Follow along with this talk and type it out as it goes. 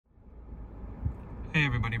Hey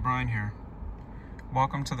everybody, Brian here.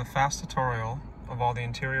 Welcome to the fast tutorial of all the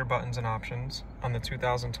interior buttons and options on the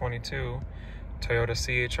 2022 Toyota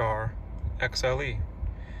C-HR XLE.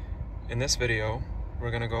 In this video, we're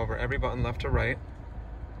going to go over every button left to right,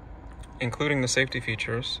 including the safety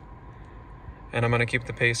features, and I'm going to keep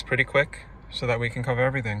the pace pretty quick so that we can cover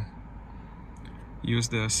everything. Use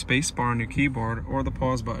the space bar on your keyboard or the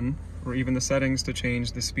pause button, or even the settings to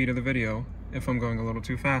change the speed of the video if I'm going a little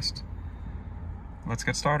too fast. Let's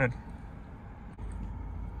get started.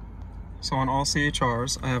 So on all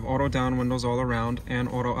C-HRs, I have auto down windows all around and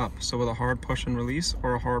auto up. So with a hard push and release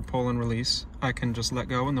or a hard pull and release, I can just let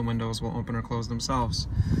go and the windows will open or close themselves.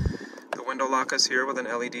 The window lock is here with an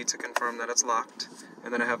LED to confirm that it's locked.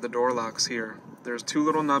 And then I have the door locks here. There's two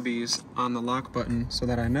little nubbies on the lock button so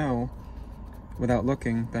that I know, without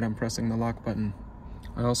looking, that I'm pressing the lock button.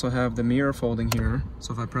 I also have the mirror folding here,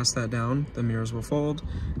 so if I press that down, the mirrors will fold.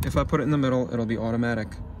 If I put it in the middle, it'll be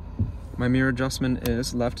automatic. My mirror adjustment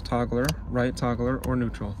is left toggler, right toggler, or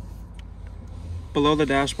neutral. Below the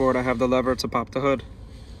dashboard, I have the lever to pop the hood.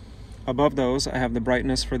 Above those, I have the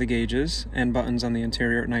brightness for the gauges and buttons on the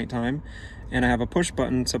interior at nighttime, and I have a push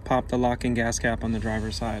button to pop the locking gas cap on the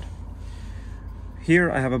driver's side.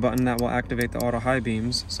 Here I have a button that will activate the auto high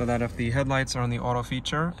beams so that if the headlights are on the auto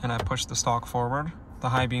feature and I push the stalk forward, the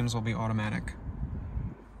high beams will be automatic.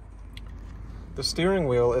 The steering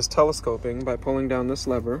wheel is telescoping by pulling down this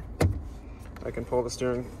lever. I can pull the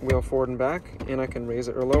steering wheel forward and back, and I can raise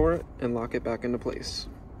it or lower it and lock it back into place.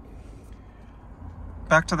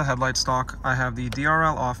 Back to the headlight stalk, I have the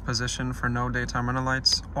DRL off position for no daytime running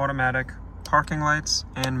lights, automatic, parking lights,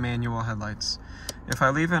 and manual headlights. If I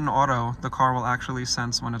leave it in auto, the car will actually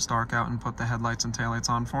sense when it's dark out and put the headlights and taillights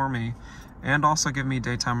on for me, and also give me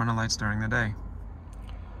daytime running lights during the day.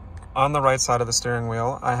 On the right side of the steering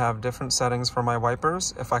wheel, I have different settings for my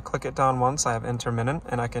wipers. If I click it down once, I have intermittent,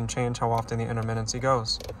 and I can change how often the intermittency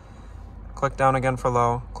goes. Click down again for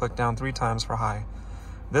low, click down 3 times for high.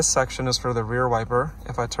 This section is for the rear wiper.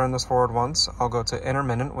 If I turn this forward once, I'll go to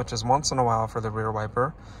intermittent, which is once in a while for the rear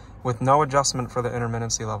wiper, with no adjustment for the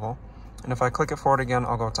intermittency level. And if I click it forward again,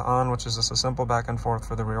 I'll go to on, which is just a simple back and forth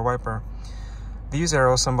for the rear wiper. These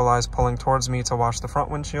arrows symbolize pulling towards me to wash the front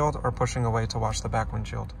windshield or pushing away to wash the back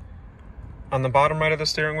windshield. On the bottom right of the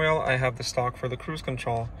steering wheel, I have the stalk for the cruise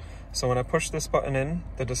control. So when I push this button in,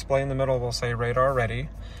 the display in the middle will say radar ready,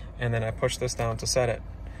 and then I push this down to set it.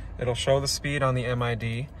 It'll show the speed on the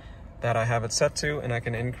MID that I have it set to, and I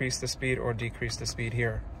can increase the speed or decrease the speed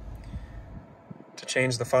here. To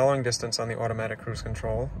change the following distance on the automatic cruise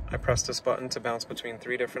control, I press this button to bounce between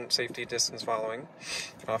 3 different safety distance following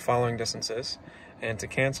distances, and to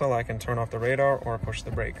cancel, I can turn off the radar or push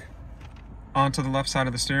the brake. Onto the left side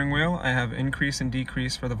of the steering wheel, I have increase and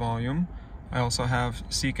decrease for the volume. I also have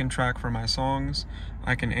seek and track for my songs.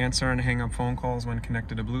 I can answer and hang up phone calls when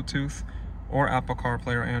connected to Bluetooth, or Apple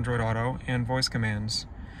CarPlay or Android Auto, and voice commands.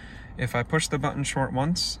 If I push the button short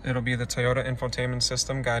once, it'll be the Toyota Infotainment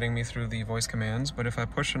System guiding me through the voice commands, but if I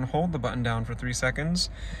push and hold the button down for 3 seconds,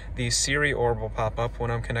 the Siri orb will pop up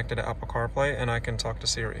when I'm connected to Apple CarPlay and I can talk to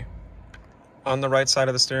Siri. On the right side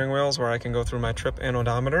of the steering wheel is where I can go through my trip and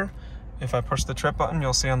odometer. If I push the trip button,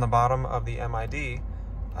 you'll see on the bottom of the MID,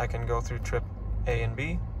 I can go through trip A and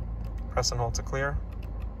B, press and hold to clear,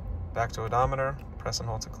 back to odometer, press and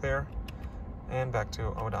hold to clear, and back to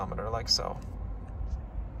odometer, like so.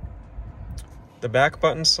 The back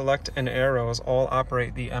buttons, select, and arrows all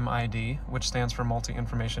operate the MID, which stands for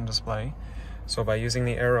multi-information display. So by using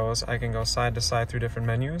the arrows, I can go side to side through different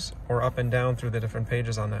menus, or up and down through the different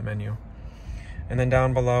pages on that menu. And then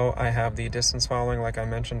down below, I have the distance following, like I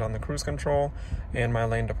mentioned on the cruise control, and my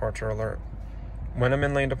lane departure alert. When I'm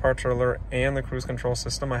in lane departure alert and the cruise control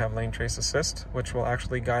system, I have lane trace assist, which will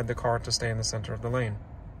actually guide the car to stay in the center of the lane.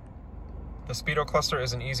 The speedo cluster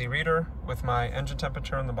is an easy reader with my engine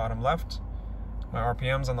temperature in the bottom left, my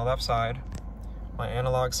RPMs on the left side, my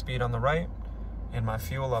analog speed on the right, and my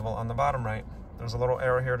fuel level on the bottom right. There's a little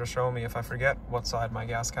arrow here to show me if I forget what side my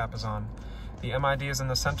gas cap is on. The MID is in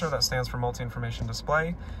the center, that stands for multi-information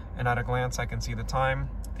display, and at a glance I can see the time,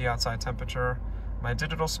 the outside temperature, my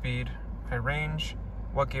digital speed, my range,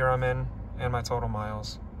 what gear I'm in, and my total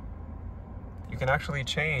miles. You can actually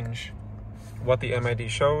change what the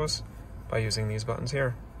MID shows by using these buttons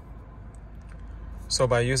here. So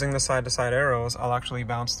by using the side-to-side arrows, I'll actually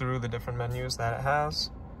bounce through the different menus that it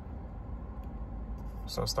has.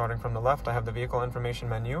 So starting from the left, I have the vehicle information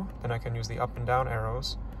menu, then I can use the up and down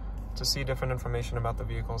arrows to see different information about the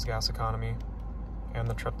vehicle's gas economy and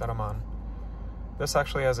the trip that I'm on. This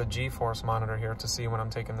actually has a G-force monitor here to see when I'm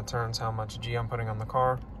taking the turns how much G I'm putting on the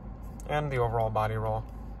car, and the overall body roll.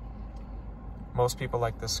 most people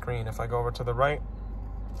like this screen. If I go over to the right,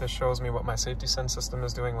 this shows me what my safety sense system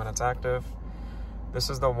is doing when it's active. This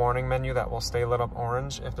is the warning menu that will stay lit up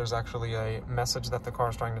orange if there's actually a message that the car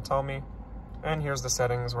is trying to tell me. And here's the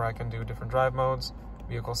settings where I can do different drive modes,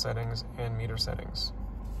 vehicle settings, and meter settings.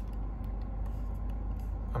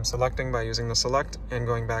 I'm selecting by using the select and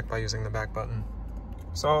going back by using the back button.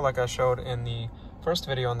 So like I showed in the first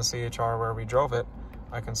video on the C-HR where we drove it,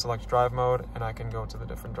 I can select drive mode and I can go to the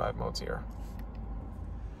different drive modes here.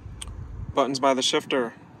 Buttons by the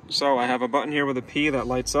shifter. So I have a button here with a P that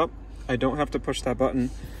lights up. I don't have to push that button.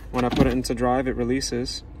 When I put it into drive, it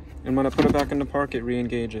releases. And when I put it back into park, it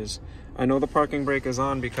re-engages. I know the parking brake is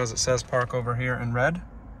on because it says park over here in red.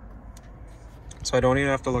 So I don't even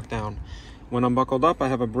have to look down. When I'm buckled up, I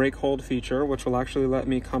have a brake hold feature, which will actually let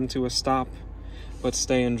me come to a stop, but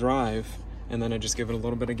stay in drive. And then I just give it a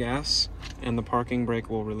little bit of gas and the parking brake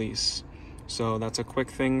will release. So that's a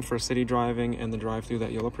quick thing for city driving and the drive-through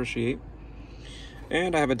that you'll appreciate.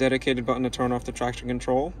 And I have a dedicated button to turn off the traction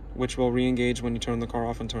control, which will re-engage when you turn the car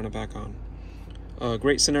off and turn it back on. A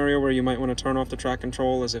great scenario where you might want to turn off the track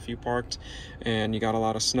control is if you parked and you got a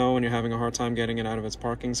lot of snow and you're having a hard time getting it out of its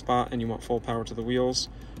parking spot and you want full power to the wheels,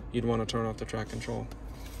 you'd want to turn off the track control.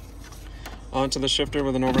 Onto the shifter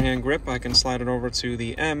with an overhand grip, I can slide it over to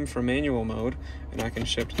the M for manual mode, and I can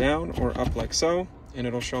shift down or up like so, and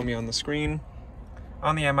it'll show me on the screen.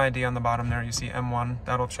 On the MID on the bottom there, you see M1.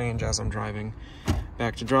 That'll change as I'm driving.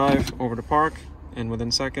 Back to drive, over to park, and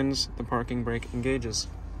within seconds, the parking brake engages.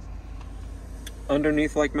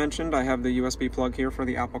 Underneath, like mentioned, I have the USB plug here for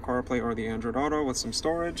the Apple CarPlay or the Android Auto with some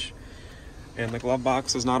storage. And the glove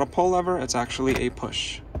box is not a pull lever, it's actually a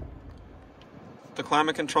push. The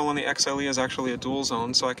climate control on the XLE is actually a dual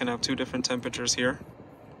zone, so I can have two different temperatures here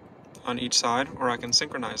on each side, or I can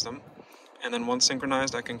synchronize them. And then once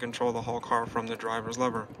synchronized, I can control the whole car from the driver's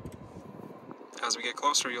lever. As we get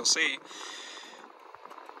closer, you'll see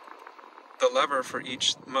the lever for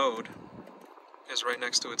each mode is right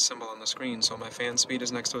next to its symbol on the screen. So my fan speed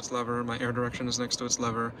is next to its lever, my air direction is next to its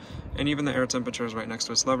lever, and even the air temperature is right next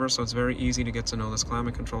to its lever, so it's very easy to get to know this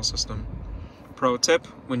climate control system. Pro tip,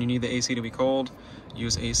 when you need the AC to be cold,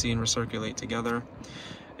 use AC and recirculate together.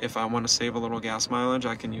 If I want to save a little gas mileage,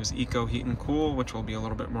 I can use Eco Heat and Cool, which will be a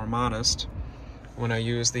little bit more modest. When I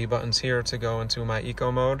use the buttons here to go into my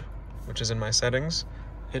Eco mode, which is in my settings,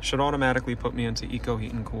 it should automatically put me into Eco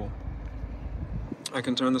Heat and Cool. I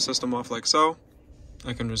can turn the system off like so.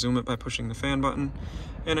 I can resume it by pushing the fan button,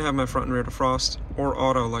 and I have my front and rear defrost, or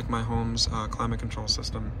auto like my home's climate control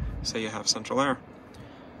system, say you have central air.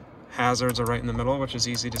 Hazards are right in the middle, which is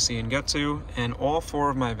easy to see and get to, and all four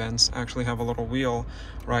of my vents actually have a little wheel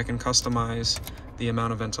where I can customize the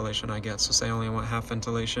amount of ventilation I get. So say I only want half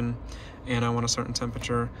ventilation and I want a certain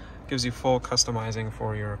temperature, it gives you full customizing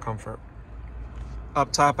for your comfort.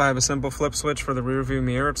 Up top I have a simple flip switch for the rear view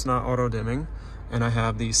mirror, it's not auto dimming, and I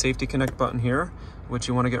have the safety connect button here, which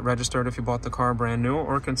you want to get registered if you bought the car brand new,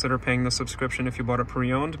 or consider paying the subscription if you bought it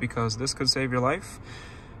pre-owned, because this could save your life.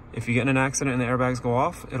 If you get in an accident and the airbags go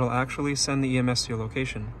off, it'll actually send the EMS to your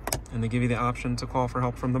location, and they give you the option to call for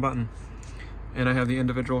help from the button. And I have the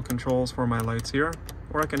individual controls for my lights here,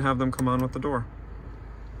 or I can have them come on with the door.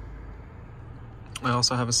 I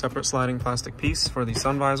also have a separate sliding plastic piece for the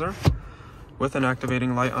sun visor, with an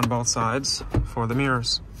activating light on both sides for the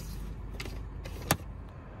mirrors.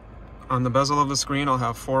 On the bezel of the screen, I'll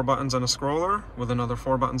have 4 buttons and a scroller, with another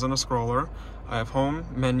 4 buttons and a scroller. I have home,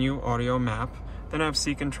 menu, audio, map. Then I have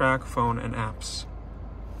seek and track, phone, and apps.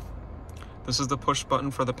 This is the push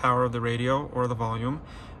button for the power of the radio or the volume,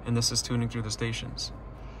 and this is tuning through the stations.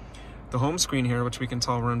 The home screen here, which we can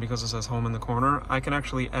tell we're in because it says home in the corner, I can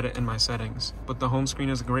actually edit in my settings, but the home screen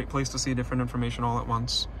is a great place to see different information all at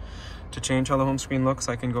once. To change how the home screen looks,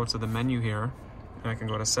 I can go to the menu here, and I can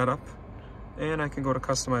go to setup, and I can go to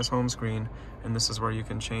customize home screen, and this is where you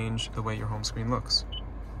can change the way your home screen looks.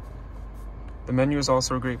 The menu is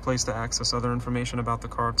also a great place to access other information about the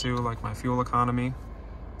car too, like my fuel economy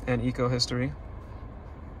and eco history.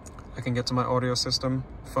 I can get to my audio system,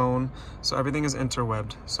 phone, so everything is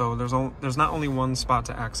interwebbed. So there's not only one spot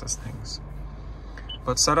to access things.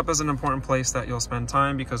 But setup is an important place that you'll spend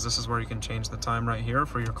time, because this is where you can change the time right here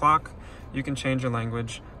for your clock. You can change your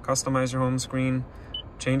language, customize your home screen,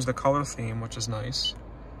 change the color theme, which is nice.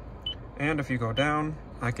 And if you go down,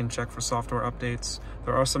 I can check for software updates.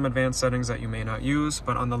 There are some advanced settings that you may not use,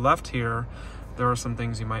 but on the left here, there are some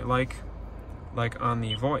things you might like on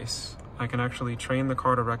the voice. I can actually train the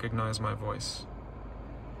car to recognize my voice.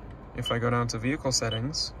 If I go down to vehicle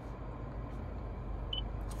settings,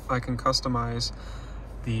 I can customize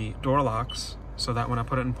the door locks so that when I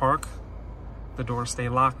put it in park, the doors stay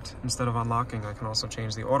locked instead of unlocking. I can also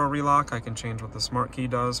change the auto relock. I can change what the smart key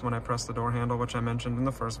does when I press the door handle, which I mentioned in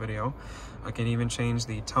the first video. I can even change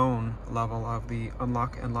the tone level of the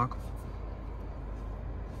unlock and lock.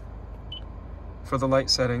 For the light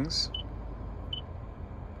settings,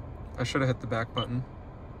 I should have hit the back button.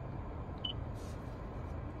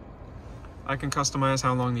 I can customize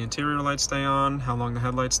how long the interior lights stay on, how long the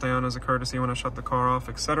headlights stay on as a courtesy when I shut the car off,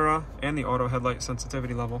 etc., and the auto headlight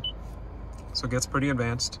sensitivity level. So it gets pretty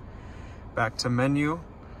advanced. Back to menu.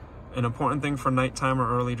 An important thing for nighttime or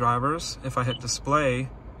early drivers, if I hit display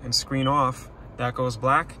and screen off, that goes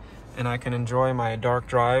black, and I can enjoy my dark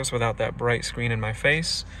drives without that bright screen in my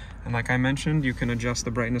face. And like I mentioned, you can adjust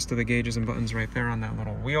the brightness to the gauges and buttons right there on that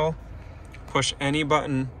little wheel. Push any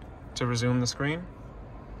button to resume the screen.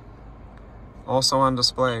 Also on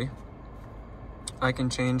display, I can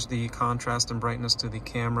change the contrast and brightness to the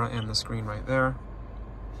camera and the screen right there.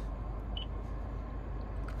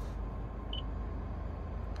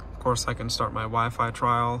 Of course, I can start my Wi-Fi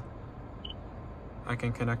trial. I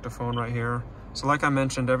can connect a phone right here. So like I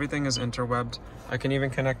mentioned, everything is interwebbed. I can even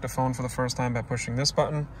connect the phone for the first time by pushing this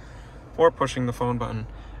button or pushing the phone button.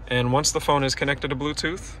 And once the phone is connected to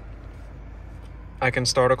Bluetooth, I can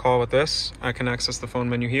start a call with this. I can access the phone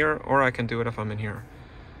menu here, or I can do it if I'm in here,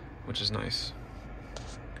 which is nice.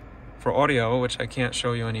 For audio, which I can't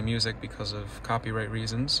show you any music because of copyright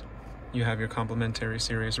reasons, you have your complimentary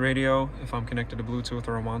Sirius radio. If I'm connected to Bluetooth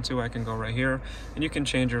or I want to, I can go right here, and you can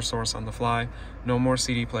change your source on the fly. No more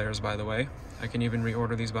CD players, by the way. I can even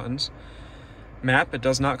reorder these buttons. Map, it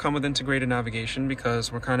does not come with integrated navigation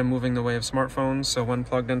because we're kind of moving the way of smartphones, so when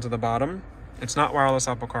plugged into the bottom, it's not wireless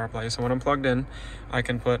Apple CarPlay, so when I'm plugged in, I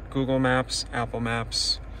can put Google Maps, Apple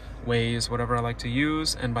Maps, Waze, whatever I like to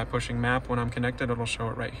use, and by pushing Map when I'm connected, it'll show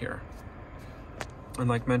it right here. And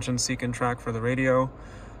like mentioned, Seek and Track for the radio,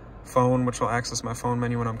 phone, which will access my phone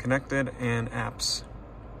menu when I'm connected, and apps,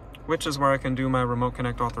 which is where I can do my remote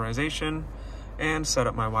connect authorization and set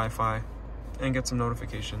up my Wi-Fi and get some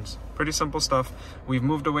notifications. Pretty simple stuff. We've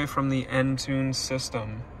moved away from the Entune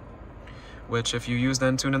system, which if you used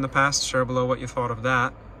Entune in the past, share below what you thought of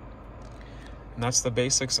that. And that's the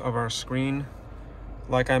basics of our screen.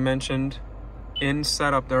 Like I mentioned, in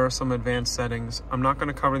setup, there are some advanced settings. I'm not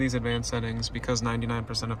gonna cover these advanced settings because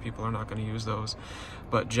 99% of people are not gonna use those.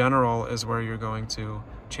 But general is where you're going to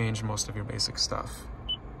change most of your basic stuff.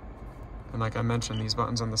 And like I mentioned, these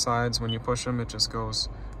buttons on the sides, when you push them, it just goes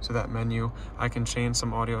to that menu. I can change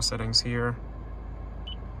some audio settings here.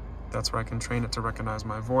 That's where I can train it to recognize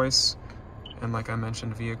my voice. And like I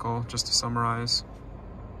mentioned, vehicle, just to summarize,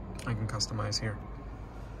 I can customize here.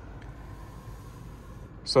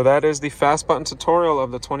 So that is the fast button tutorial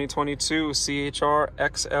of the 2022 C-HR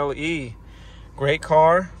XLE. Great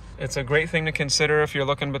car. It's a great thing to consider if you're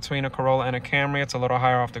looking between a Corolla and a Camry. It's a little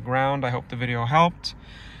higher off the ground. I hope the video helped.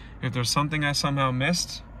 If there's something I somehow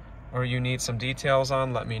missed or you need some details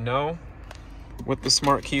on, let me know. With the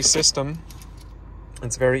smart key system,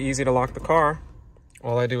 it's very easy to lock the car.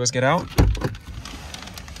 All I do is get out,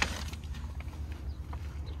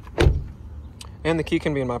 and the key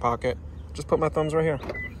can be in my pocket. Just put my thumbs right here,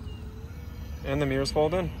 and the mirrors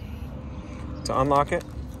fold in. To unlock it,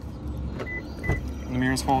 the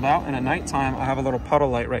mirrors fold out, and at nighttime, I have a little puddle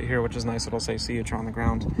light right here, which is nice. It'll say C-HR on the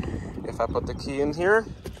ground. If I put the key in here,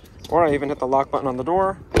 or I even hit the lock button on the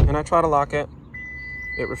door, and I try to lock it,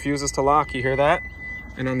 it refuses to lock. You hear that?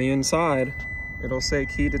 And on the inside, it'll say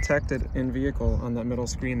key detected in vehicle on that middle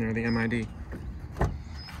screen there, the MID.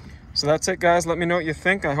 So that's it, guys. Let me know what you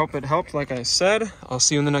think. I hope it helped. Like I said, I'll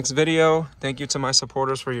see you in the next video. Thank you to my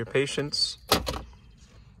supporters for your patience.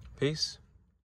 Peace.